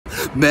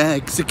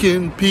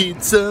Mexican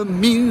pizza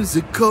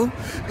musical.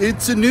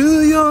 It's a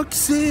New York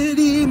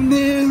City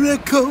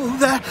miracle,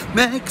 that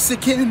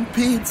Mexican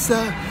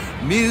pizza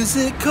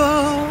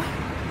musical.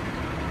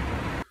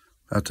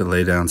 About to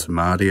lay down some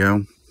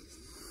audio.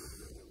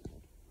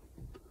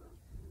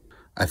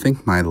 I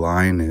think my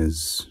line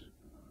is,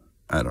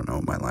 I don't know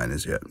what my line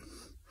is yet.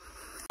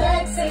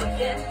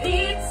 Mexican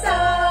pizza,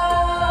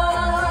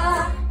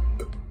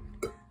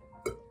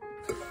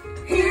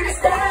 here to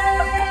stay.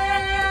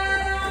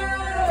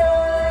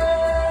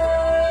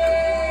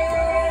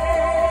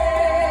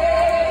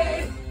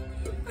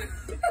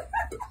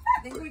 I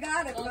think we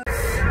got it.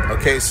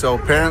 Okay, so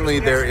apparently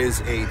there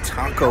is a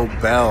Taco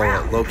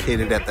Bell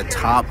located at the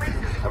top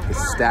of the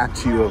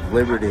Statue of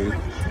Liberty.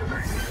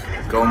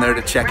 Going there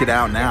to check it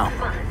out now.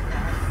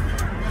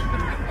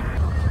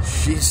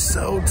 She's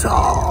so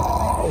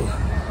tall.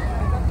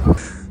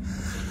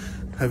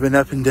 I've been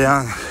up and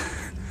down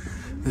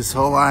this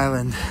whole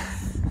island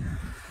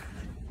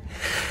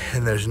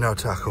and there's no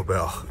Taco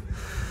Bell.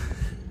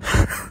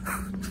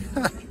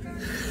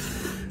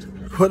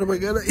 What am I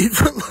gonna eat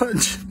for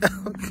lunch now?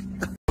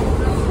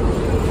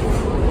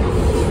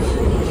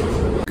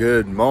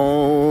 Good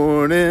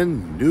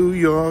morning, New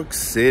York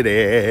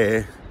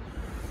City.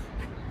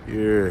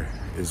 Here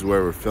is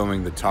where we're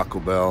filming the Taco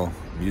Bell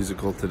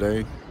musical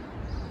today.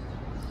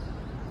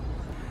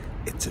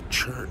 It's a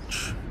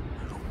church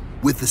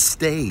with a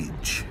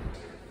stage.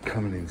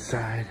 Coming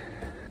inside,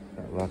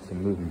 got lots of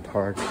moving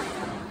parts.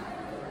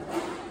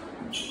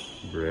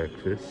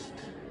 Breakfast,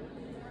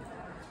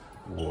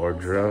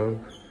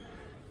 wardrobe,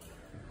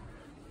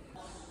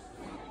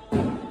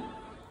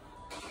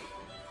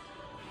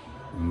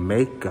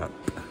 makeup,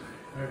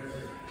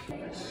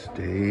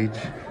 stage,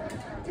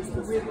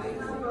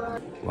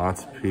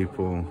 lots of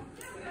people,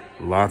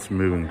 lots of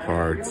moving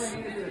parts,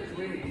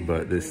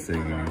 but this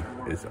thing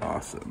is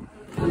awesome.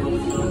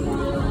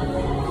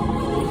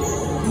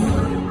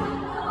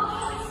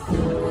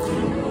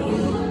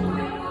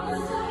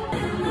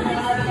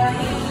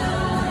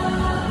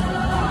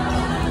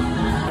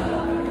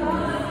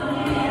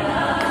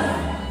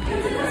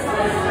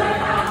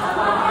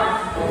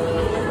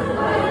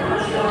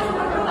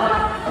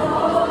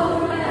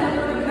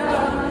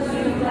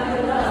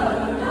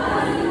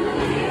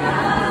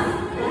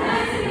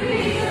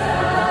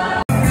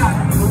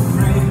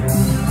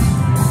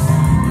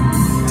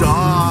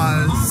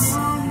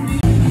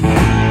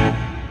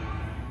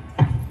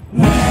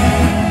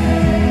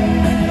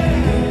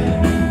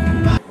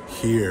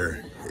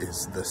 Here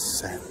is the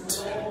set.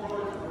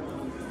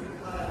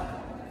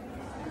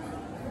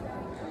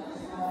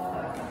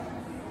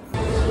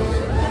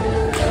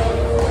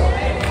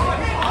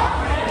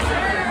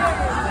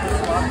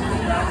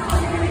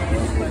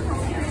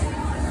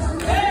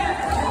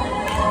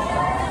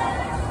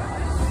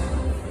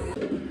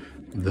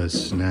 The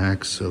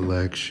snack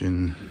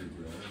selection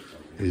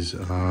is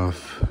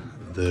off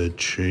the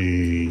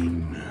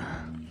chain.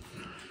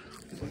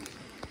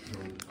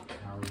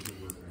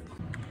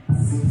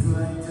 Seems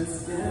like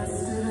just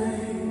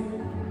yesterday,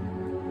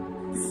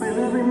 you spent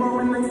every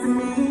moment next to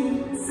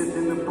me,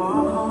 sipping the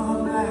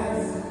ball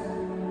blast.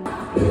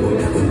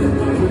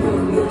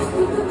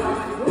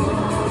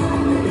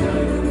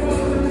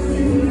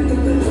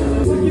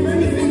 Would give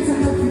anything to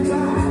help you die.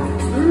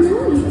 I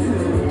know you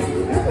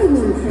can.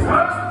 Everyone can.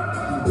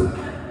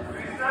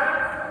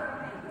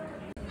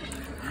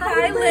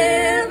 Hi,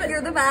 Liv.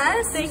 You're the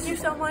best. Thank you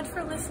so much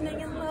for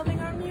listening and loving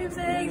our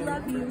music.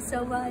 Love you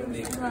so much.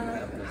 We're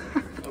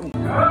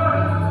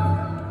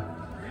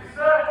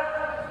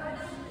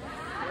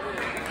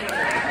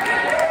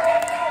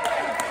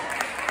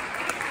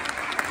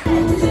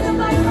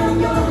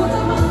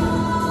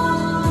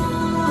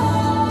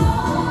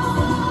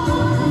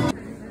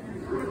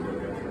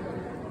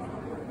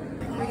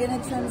gonna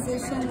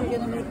transition. We're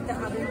gonna make the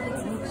other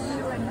kids each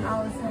an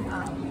hour from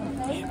out.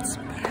 Okay?